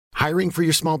Hiring for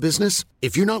your small business?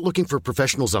 If you're not looking for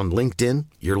professionals on LinkedIn,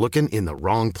 you're looking in the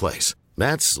wrong place.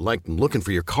 That's like looking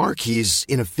for your car keys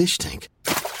in a fish tank.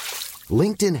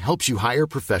 LinkedIn helps you hire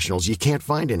professionals you can't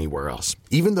find anywhere else,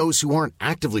 even those who aren't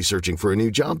actively searching for a new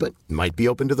job but might be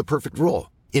open to the perfect role.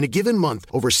 In a given month,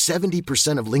 over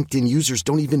 70% of LinkedIn users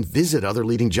don't even visit other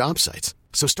leading job sites.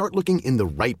 So start looking in the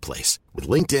right place. With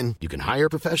LinkedIn, you can hire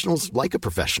professionals like a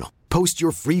professional. Post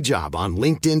your free job on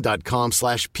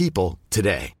linkedin.com/people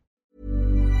today.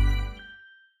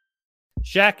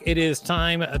 Shaq, it is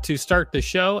time to start the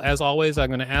show. As always, I'm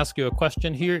going to ask you a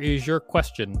question. Here is your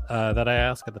question that I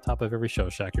ask at the top of every show.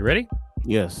 Shaq, you ready?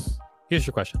 Yes. Here's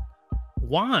your question.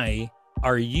 Why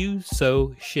are you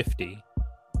so shifty?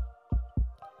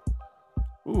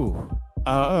 Ooh.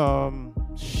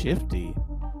 Shifty.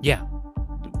 Yeah.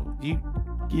 You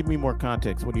give me more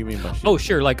context. What do you mean by shifty? Oh,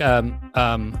 sure. Like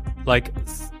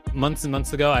months and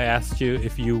months ago, I asked you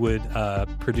if you would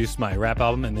produce my rap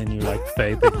album, and then you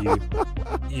say that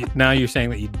you now you're saying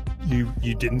that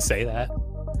you didn't say that.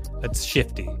 That's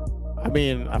shifty. I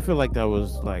mean, I feel like that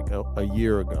was like a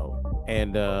year ago,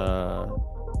 and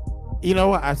you know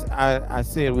what? I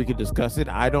said we could discuss it.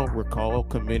 I don't recall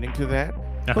committing to that,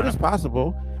 but it's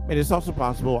possible. And it's also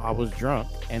possible I was drunk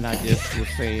and I just was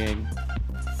saying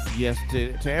yes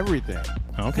to everything.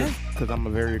 Okay. Because I'm a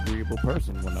very agreeable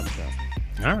person when I'm drunk.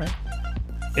 All right.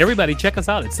 Everybody, check us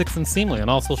out at Six Unseemly on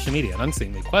all social media at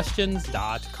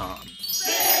unseemlyquestions.com.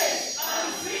 Six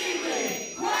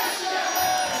Unseemly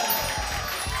Questions!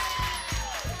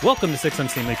 Welcome to Six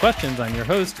Unseemly Questions. I'm your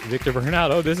host, Victor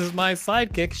Bernardo. This is my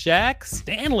sidekick, Shaq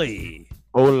Stanley.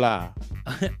 Hola.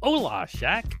 Hola,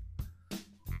 Shaq.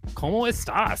 ¿Cómo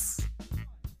estás?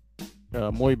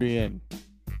 Muy bien.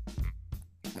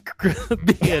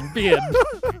 Bien.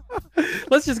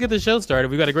 Let's just get the show started.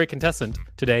 We've got a great contestant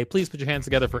today. Please put your hands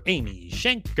together for Amy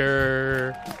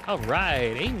Schenker. All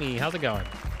right, Amy, how's it going?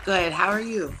 Good. How are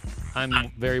you?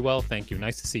 I'm very well, thank you.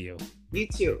 Nice to see you. You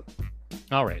too.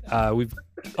 All right. We've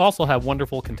also have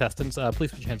wonderful contestants.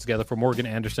 Please put your hands together for Morgan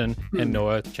Anderson and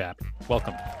Noah Chap.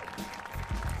 Welcome.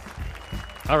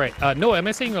 All right, Noah, am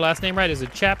I saying your last name right? Is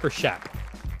it Chap or Shap?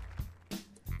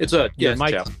 It's Chap.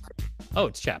 Oh,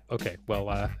 it's Chap. Okay, well,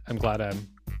 I'm glad I'm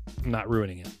not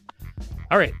ruining it.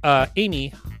 All right,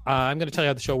 Amy, I'm going to tell you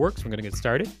how the show works. We're going to get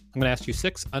started. I'm going to ask you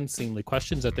 6 unseemly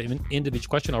questions. At the end of each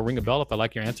question, I'll ring a bell if I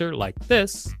like your answer, like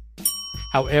this.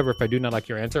 However, if I do not like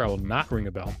your answer, I will not ring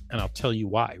a bell, and I'll tell you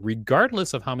why.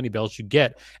 Regardless of how many bells you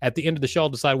get, at the end of the show, I'll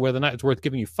decide whether or not it's worth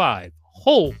giving you $5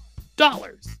 whole.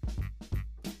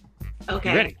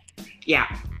 Okay. You ready? Yeah.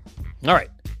 All right.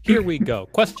 Here we go.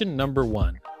 Question number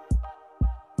 1.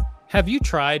 Have you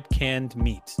tried canned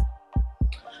meat?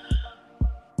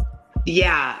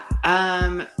 Yeah.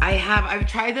 I have. I've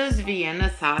tried those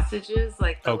Vienna sausages,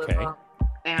 like the little,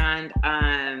 and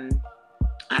I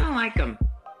don't like them.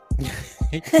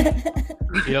 You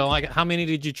don't like it? How many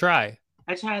did you try?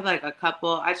 I tried like a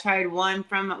couple. I tried one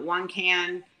from one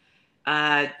can.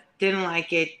 Didn't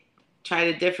like it.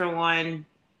 Tried a different one.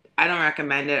 I don't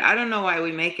recommend it. I don't know why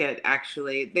we make it,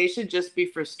 actually. They should just be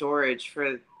for storage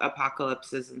for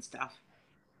apocalypses and stuff.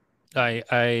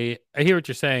 I hear what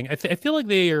you're saying. I feel like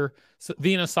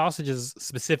Vienna sausages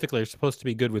specifically are supposed to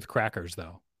be good with crackers,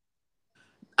 though.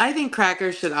 I think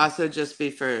crackers should also just be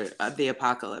for the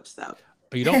apocalypse, though.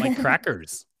 But you don't like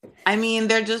crackers? I mean,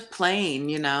 they're just plain,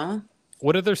 you know?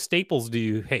 What other staples do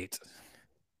you hate?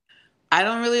 I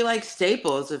don't really like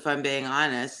staples, if I'm being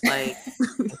honest.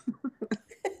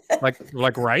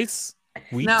 Like rice?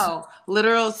 Wheat? No,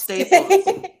 literal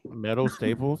staples. Metal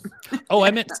staples? Oh,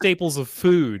 I meant staples of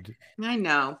food. I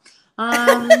know.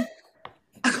 Oh,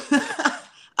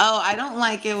 I don't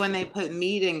like it when they put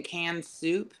meat in canned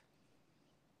soup.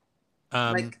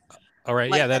 All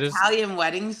right, yeah, that is Italian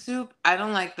wedding soup. I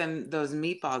don't like those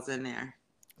meatballs in there.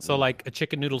 So like a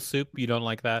chicken noodle soup, you don't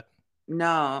like that?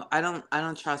 No, I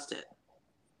don't trust it.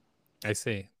 I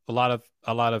see. A lot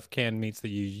of canned meats that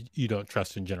you don't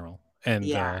trust in general, and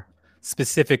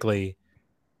specifically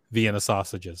Vienna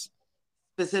sausages.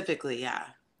 Specifically, yeah.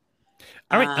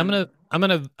 All right, I'm gonna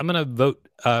vote.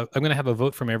 I'm gonna have a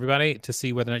vote from everybody to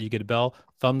see whether or not you get a bell.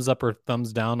 Thumbs up or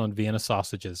thumbs down on Vienna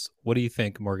sausages. What do you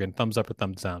think, Morgan? Thumbs up or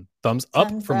thumbs down? Thumbs up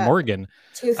from up. Morgan.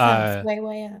 2 thumbs,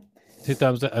 way up. 2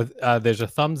 thumbs. There's a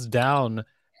thumbs down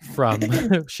from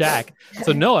Shaq.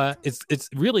 So Noah, it's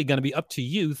really going to be up to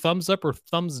you. Thumbs up or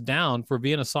thumbs down for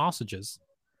Vienna sausages?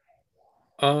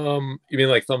 You mean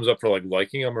like thumbs up for like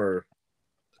liking them, or?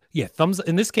 Yeah, thumbs.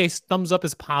 In this case, thumbs up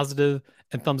is positive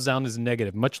and thumbs down is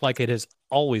negative, much like it has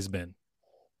always been.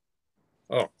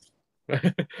 Oh.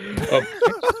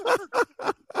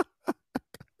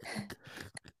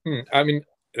 I mean,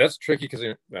 That's tricky because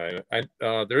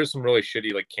there is some really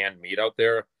shitty like canned meat out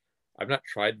there. I've not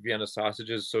tried Vienna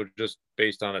sausages, so just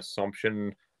based on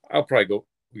assumption, I'll probably go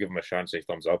give them a shot and say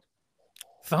thumbs up.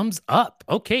 Thumbs up.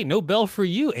 Okay, no bell for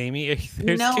you, Amy. There's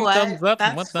You know two what? thumbs up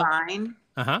and one That's thumb. fine.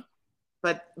 Uh-huh.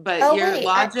 But Oh, your wait,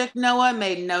 logic, Noah,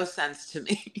 made no sense to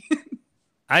me.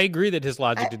 I agree that his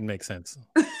logic didn't make sense.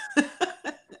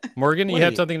 Morgan, you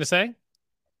had Wait. something to say?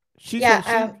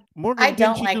 Morgan, I don't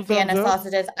didn't she like do Vienna thumbs up?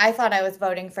 sausages. I thought I was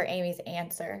voting for Amy's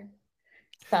answer.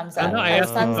 Thumbs up. No, I As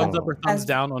asked him thumbs up or thumbs as-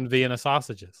 down on Vienna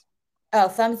sausages. Oh,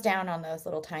 thumbs down on those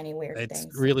little tiny weird It's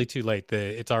things. really too late.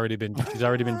 She's already been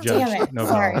judged. Damn it. No bell.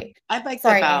 Sorry. I'd like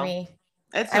Sorry, the bell. Amy.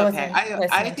 It's I okay. wasn't I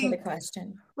listening to think the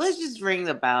question. let's just ring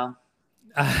the bell.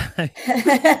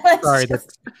 Sorry,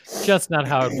 that's just not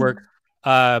how it works.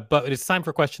 But it's time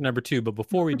for question number 2. But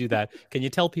before we do that, can you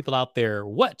tell people out there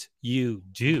what you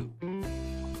do?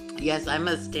 Yes, I'm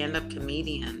a stand-up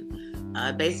comedian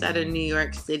based out of New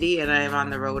York City, and I'm on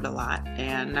the road a lot.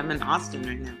 And I'm in Austin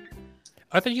right now.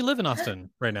 I thought you live in Austin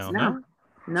right now. No?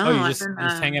 No, Oh, you're I've just been,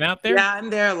 hanging out there? Yeah, I'm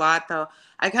there a lot though.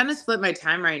 I kind of split my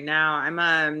time right now.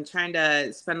 I'm trying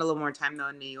to spend a little more time though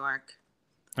in New York.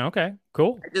 Okay,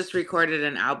 cool. I just recorded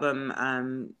an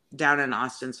album down in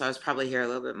Austin, so I was probably here a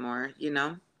little bit more, you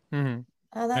know? Mm-hmm.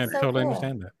 Oh, I that's so totally cool.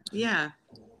 understand that. Yeah.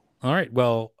 All right.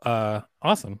 Well,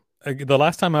 awesome. The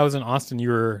last time I was in Austin,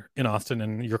 you were in Austin,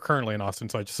 and you're currently in Austin,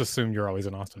 so I just assumed you're always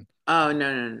in Austin. Oh,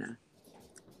 no.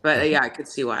 But yeah, I could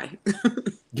see why.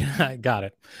 Yeah, I got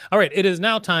it. All right. It is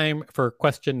now time for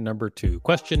question number 2.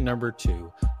 Question number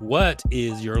 2. What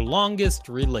is your longest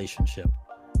relationship?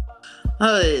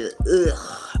 Oh, it's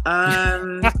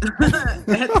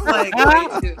like way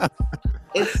too,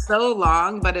 it's so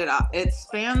long, but it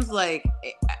spans like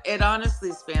it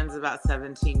honestly spans about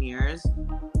 17 years.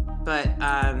 But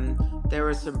there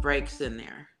were some breaks in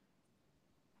there.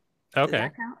 Does Okay.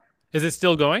 that count? Is it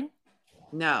still going?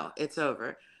 No, it's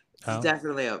over. It's Oh.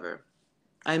 definitely over.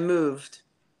 I moved,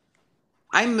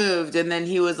 and then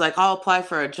he was like, "I'll apply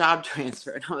for a job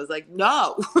transfer," and I was like,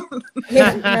 "No."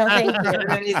 Yeah, no, thank you. And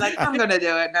then he's like, "I'm gonna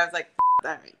do it," and I was like,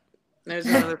 "All right." There's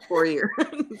another 4 years.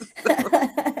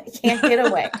 Can't get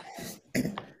away.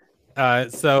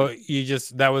 So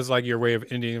that was like your way of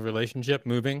ending a relationship,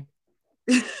 moving?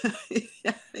 Yeah,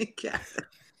 I guess.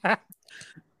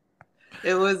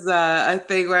 It was a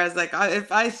thing where I was like,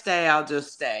 if I stay, I'll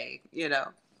just stay, you know?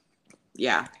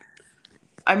 Yeah.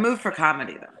 I moved for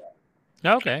comedy, though.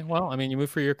 Okay. Well, I mean, you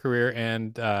moved for your career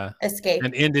and Escape.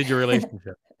 ended your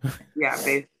relationship. Yeah,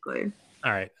 basically.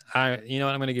 All right. You know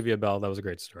what? I'm going to give you a bell. That was a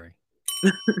great story.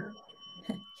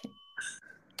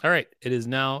 All right. It is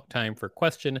now time for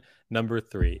question number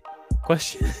 3.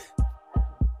 Question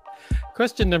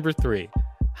number 3.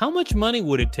 How much money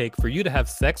would it take for you to have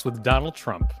sex with Donald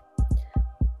Trump?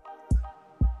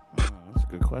 That's a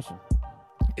good question.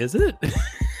 Is it?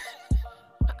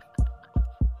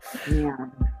 Yeah.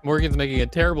 Morgan's making a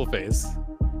terrible face.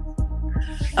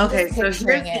 Okay, Just so here's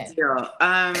picturing the it. deal.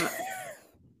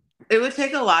 It would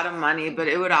take a lot of money, but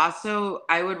it would also,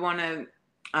 I would want to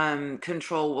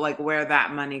control like where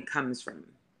that money comes from.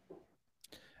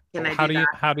 Can I How do do you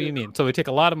that? how do you mean? So we take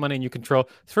a lot of money and you control.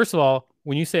 First of all,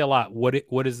 when you say a lot, what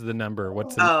is the number?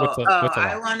 What's a I lot?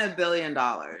 want $1 billion.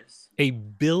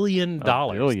 $1 billion.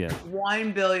 Oh yeah.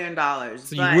 $1 billion.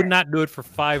 So you would not do it for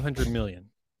 500 million.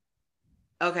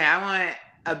 Okay, I want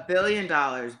 $1 billion,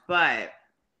 but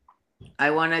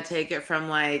I want to take it from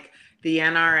like the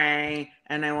NRA,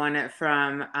 and I want it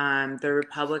from the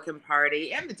Republican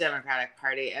Party and the Democratic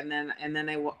Party, and then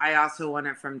I also want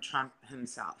it from Trump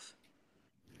himself.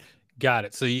 Got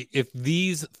it. So if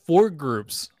these 4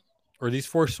 groups or these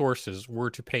 4 sources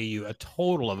were to pay you a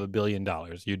total of $1 billion,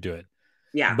 you'd do it.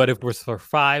 Yeah, But if it was for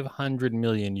 500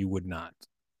 million, you would not.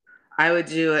 I would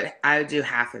do it. I would do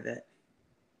half of it.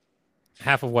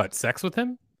 Half of what? Sex with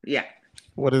him? Yeah,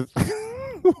 What is?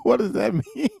 What does that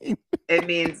mean? it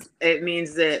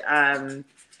means that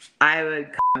I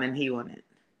would come and he wouldn't.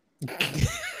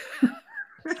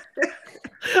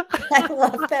 I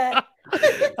love that.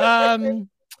 I'm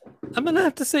gonna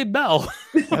have to say Bell.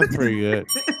 That's pretty good.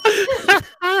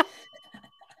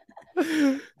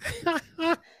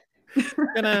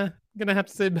 gonna have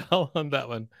to say Bell on that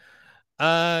one.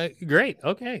 Great.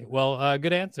 Okay. Well,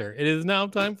 good answer. It is now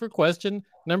time for question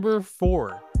number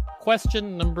 4.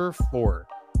 Question number 4.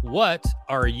 What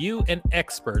are you an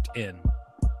expert in?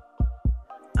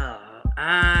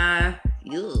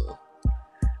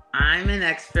 I'm an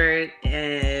expert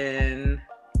in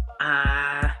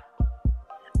I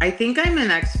think I'm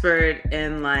an expert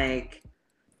in like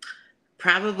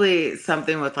probably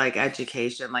something with like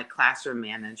education, like classroom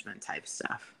management type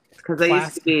stuff. Because I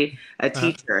used to be a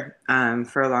teacher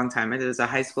for a long time. I was a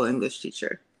high school English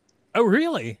teacher. Oh,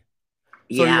 really?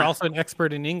 So Yeah. you're also an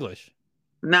expert in English.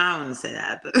 No, I wouldn't say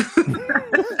that. But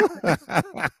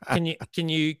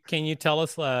Can you tell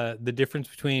us the difference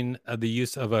between the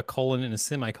use of a colon and a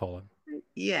semicolon?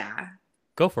 yeah.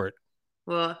 Go for it.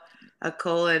 Well, a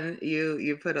colon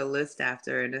you put a list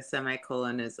after, and a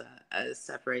semicolon is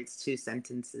separates two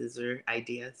sentences or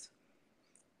ideas.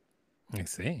 I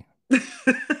see.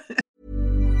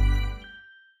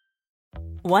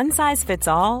 One size fits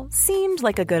all seemed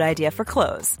like a good idea for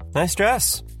clothes. Nice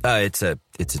dress. It's a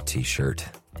t-shirt.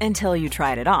 Until you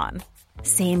tried it on.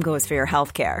 Same goes for your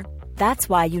healthcare. That's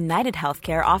why United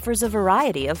Healthcare offers a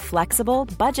variety of flexible,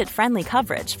 budget-friendly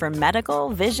coverage for medical,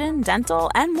 vision,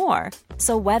 dental, and more.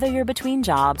 So whether you're between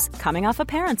jobs, coming off a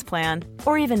parent's plan,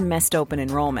 or even missed open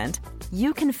enrollment,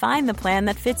 you can find the plan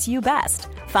that fits you best.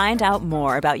 Find out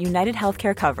more about United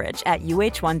Healthcare coverage at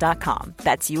uh1.com.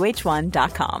 That's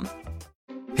uh1.com.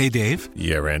 Hey, Dave.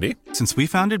 Yeah, Randy. Since we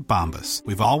founded Bombas,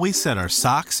 we've always said our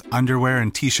socks, underwear,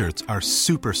 and T-shirts are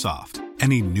super soft.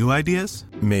 Any new ideas?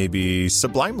 Maybe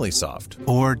sublimely soft.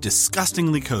 Or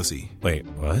disgustingly cozy. Wait,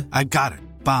 what? I got it.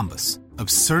 Bombas.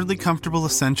 Absurdly comfortable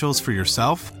essentials for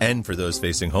yourself and for those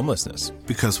facing homelessness.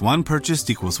 Because one purchased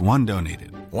equals one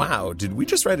donated. Wow, did we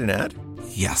just write an ad?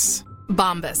 Yes.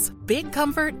 Bombas. Big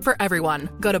comfort for everyone.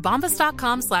 Go to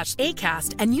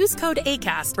bombas.com/ACAST and use code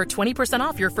ACAST for 20%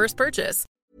 off your first purchase.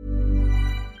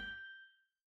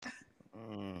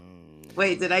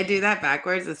 Wait, did I do that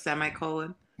backwards? A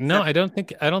semicolon? No, I don't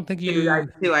think you got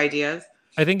two ideas.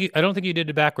 I don't think you did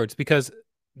it backwards because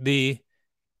I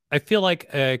feel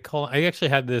like I actually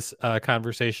had this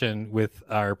conversation with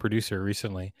our producer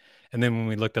recently, and then when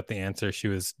we looked up the answer, she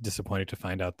was disappointed to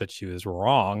find out that she was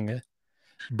wrong.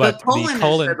 But the colon is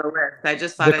for the list. I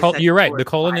just thought you're right. The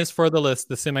colon is for the list.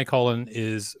 The semicolon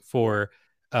is for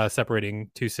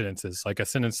separating two sentences, like a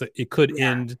sentence that it could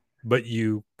end, but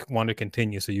you want to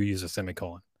continue, so you use a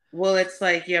semicolon. Well, it's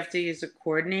like you have to use a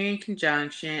coordinating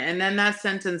conjunction, and then that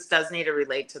sentence does need to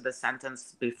relate to the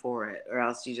sentence before it, or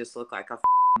else you just look like a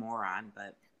moron.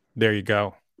 But there you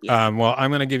go. Yeah. Well, I'm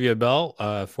going to give you a bell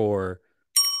for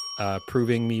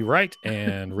proving me right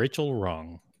and Rachel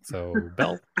wrong. So,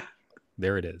 bell,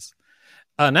 there it is.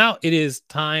 Now it is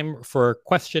time for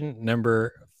question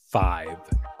number 5.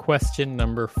 Question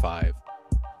number 5.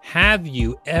 Have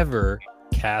you ever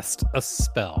cast a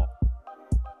spell?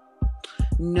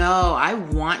 No, I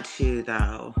want to,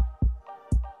 though.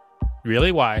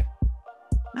 Really? Why?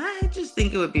 I just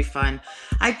think it would be fun.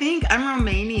 I think I'm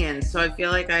Romanian, so I feel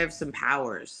like I have some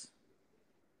powers.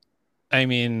 I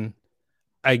mean,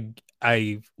 I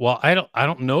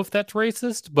don't know if that's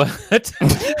racist, but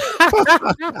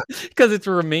because it's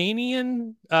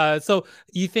Romanian. So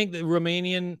you think that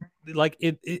Romanian, like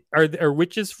are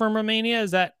witches from Romania? Is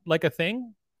that like a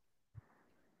thing?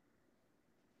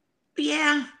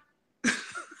 Yeah.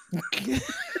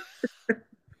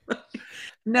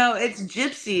 No, it's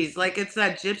gypsies. Like it's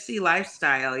that gypsy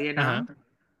lifestyle, you know. Uh-huh.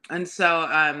 And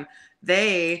so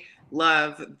they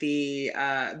love the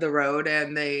road,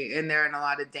 and they're in a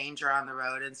lot of danger on the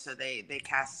road, and so they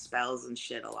cast spells and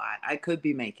shit a lot. I could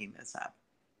be making this up.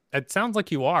 It sounds like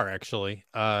you are, actually.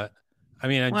 I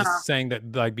mean, I'm just saying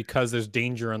that, like, because there's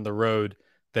danger on the road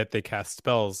that they cast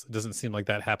spells. It doesn't seem like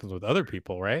that happens with other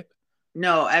people, right?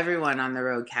 No, everyone on the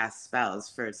road casts spells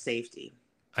for safety.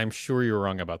 I'm sure you're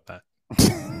wrong about that.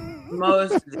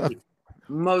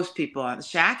 Most people on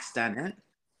Shaq's done it.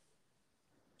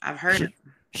 I've heard it.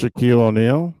 Shaquille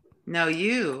O'Neal? No,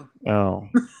 you. Oh.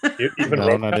 Even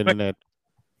no, not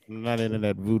into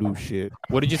that voodoo shit.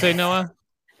 What did you say, Noah?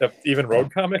 Even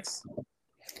road comics?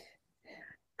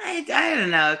 I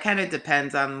don't know. It kind of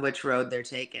depends on which road they're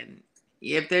taking.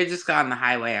 If they're just on the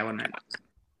highway, I wouldn't.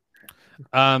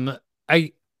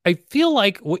 I feel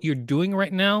like what you're doing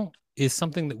right now is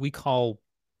something that we call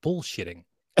bullshitting.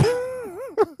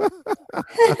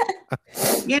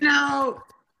 You know,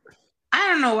 I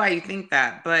don't know why you think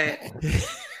that, but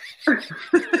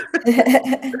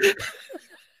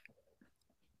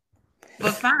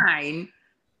but fine.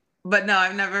 But no,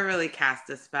 I've never really cast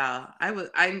a spell.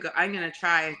 I'm gonna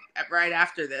try right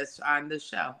after this on the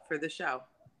show for the show.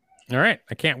 All right,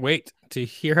 I can't wait to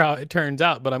hear how it turns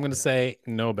out, but I'm gonna say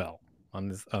no bell on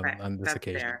this on this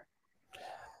occasion. Fair.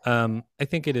 I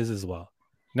think it is as well.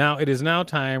 Now it is now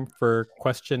time for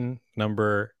question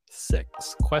number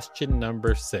 6. Question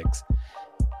number 6.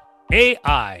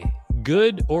 AI,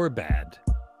 good or bad?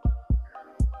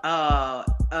 Oh,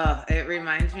 it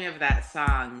reminds me of that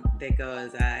song that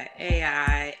goes,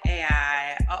 AI,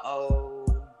 uh-oh.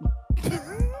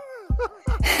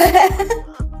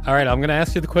 All right, I'm going to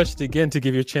ask you the question again to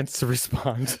give you a chance to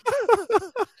respond.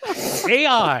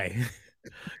 AI,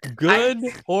 good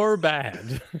or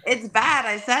bad? It's bad.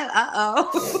 I said, uh-oh.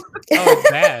 Oh,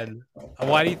 it's bad.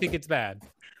 Why do you think it's bad?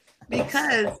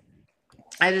 Because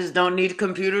I just don't need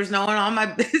computers knowing all my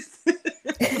business.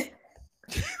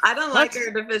 I don't like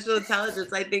artificial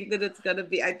intelligence. I think that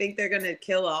I think they're going to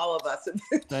kill all of us.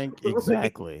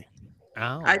 Exactly.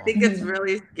 Oh. I think it's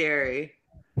really scary.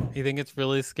 You think it's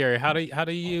really scary? How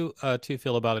do you two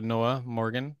feel about it, Noah,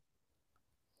 Morgan?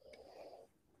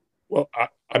 Well,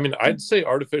 I mean, I'd say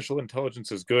artificial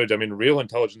intelligence is good. I mean, real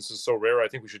intelligence is so rare. I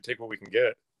think we should take what we can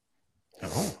get.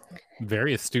 Oh,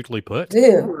 very astutely put.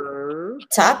 Ooh,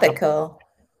 topical.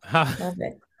 Love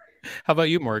it. How about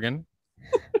you, Morgan?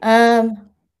 There's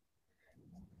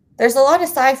a lot of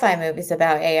sci-fi movies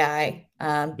about AI.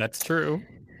 That's true.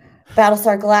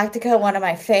 Battlestar Galactica, one of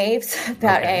my faves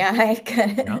about AI.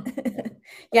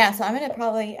 Yeah, so I'm gonna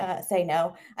probably say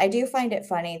no. I do find it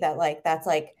funny that that's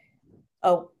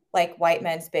white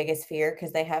men's biggest fear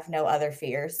because they have no other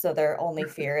fears. So their only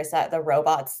fear is that the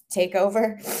robots take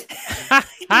over.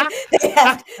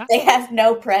 they have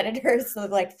no predators. So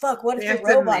fuck, what if the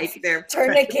robots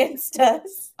turn against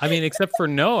us? I mean, except for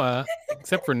Noah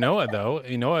though.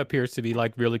 Noah appears to be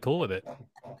really cool with it.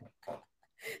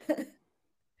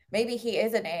 Maybe he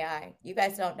is an AI. You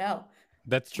guys don't know.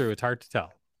 That's true. It's hard to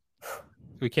tell.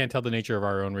 We can't tell the nature of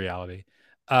our own reality.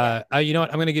 You know what?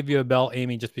 I'm going to give you a bell,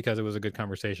 Amy, just because it was a good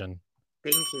conversation.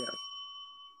 Thank you.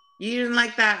 You didn't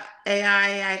like that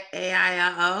AI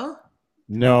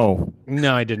No,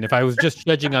 I didn't. If I was just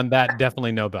judging on that,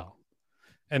 definitely no bell.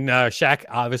 And Shaq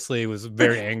obviously was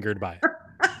very angered by it.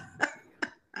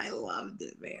 I loved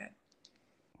it, man.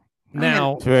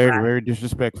 Now, it's very, very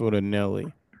disrespectful to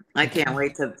Nelly. I can't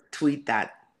wait to tweet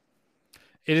that.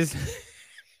 It is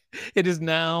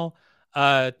now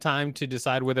time to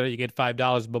decide whether you get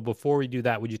 $5. But before we do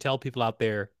that, would you tell people out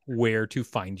there where to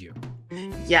find you?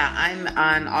 Yeah, I'm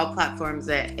on all platforms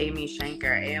at Amy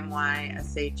Shanker,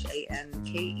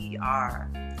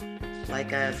 AMYSHANKER,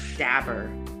 like a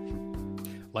stabber.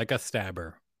 Like a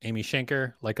stabber. Amy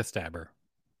Shanker, like a stabber.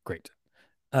 Great.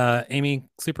 Amy,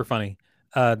 super funny.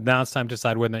 Now it's time to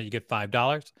decide whether or not you get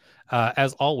 $5.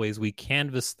 As always, we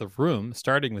canvass the room,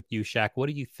 starting with you, Shaq. What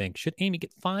do you think? Should Amy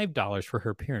get $5 for her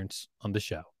appearance on the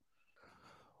show?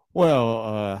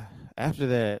 Well, after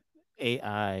that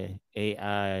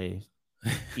AIEO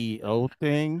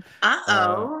thing.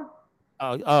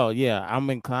 Oh yeah, I'm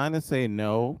inclined to say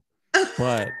no,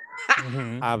 but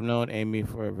I've known Amy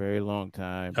for a very long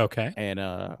time. Okay,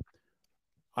 and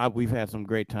we've had some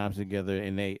great times together,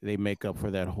 and they make up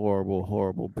for that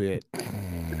horrible bit.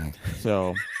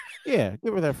 So, yeah,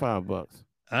 give her that $5.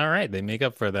 All right, they make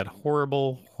up for that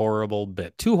horrible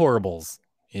bit. Two horribles,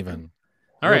 even.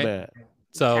 All right. Bad.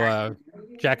 So,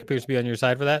 Jack appears to be on your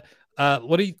side for that.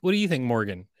 What do you think,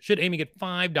 Morgan? Should Amy get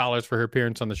 $5 for her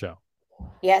appearance on the show?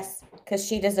 Yes, because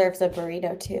she deserves a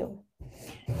burrito too.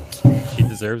 She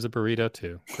deserves a burrito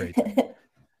too. Great.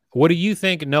 What do you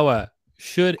think, Noah?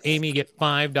 Should Amy get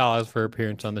 $5 for her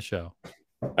appearance on the show?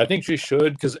 I think she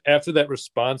should, because after that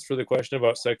response for the question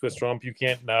about sex with Trump, you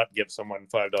can't not give someone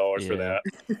 $5 for that.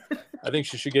 I think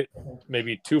she should get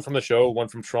maybe 2 from the show, 1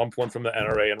 from Trump, 1 from the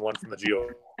NRA, and 1 from the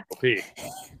GOP.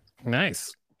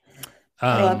 Nice.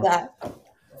 I love that.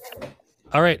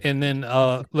 All right, and then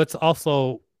let's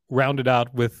also round it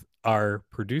out with our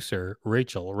producer,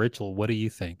 Rachel. Rachel, what do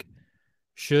you think?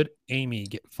 Should Amy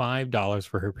get $5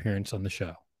 for her appearance on the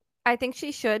show? I think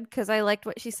she should, because I liked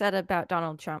what she said about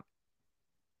Donald Trump.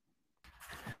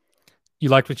 You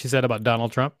liked what she said about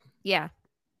Donald Trump? Yeah.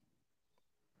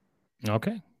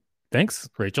 Okay. Thanks,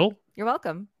 Rachel. You're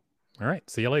welcome. All right.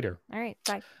 See you later. All right.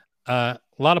 Bye. A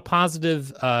lot of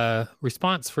positive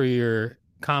response for your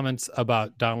comments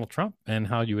about Donald Trump and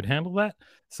how you would handle that.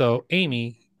 So,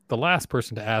 Amy, the last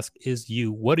person to ask is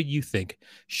you. What do you think?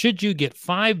 Should you get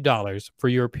 $5 for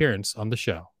your appearance on the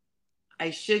show?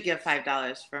 I should get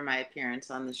 $5 for my appearance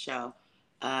on the show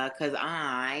because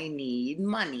I need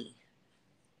money.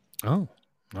 Oh,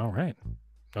 all right.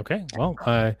 Okay. Well,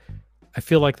 I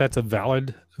feel like that's a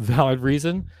valid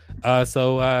reason.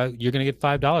 So you're going to get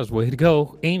 $5. Way to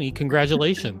go, Amy.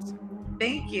 Congratulations.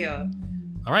 Thank you.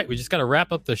 All right. We just got to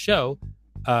wrap up the show.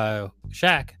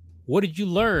 Shaq, what did you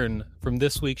learn from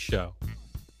this week's show?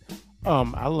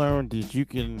 I learned that you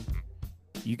can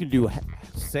do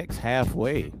sex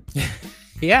halfway.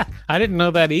 Yeah, I didn't know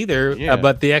that either,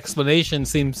 but the explanation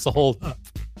seems to hold up.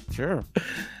 Sure.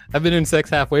 I've been in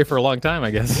sex halfway for a long time, I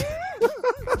guess.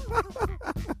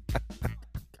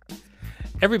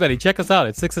 Everybody, check us out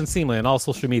at Six Unseemly on all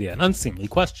social media and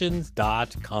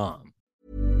unseemlyquestions.com.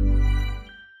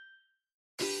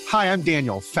 Hi, I'm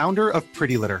Daniel, founder of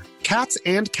Pretty Litter. Cats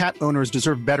and cat owners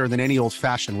deserve better than any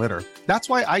old-fashioned litter. That's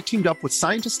why I teamed up with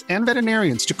scientists and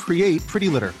veterinarians to create Pretty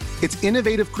Litter. Its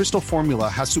innovative crystal formula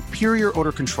has superior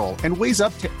odor control and weighs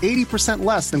up to 80%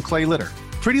 less than clay litter.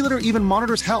 Pretty Litter even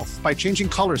monitors health by changing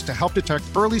colors to help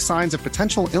detect early signs of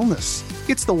potential illness.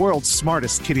 It's the world's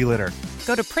smartest kitty litter.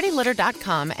 Go to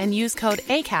prettylitter.com and use code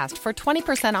ACAST for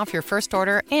 20% off your first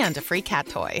order and a free cat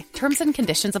toy. Terms and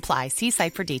conditions apply. See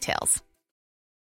site for details.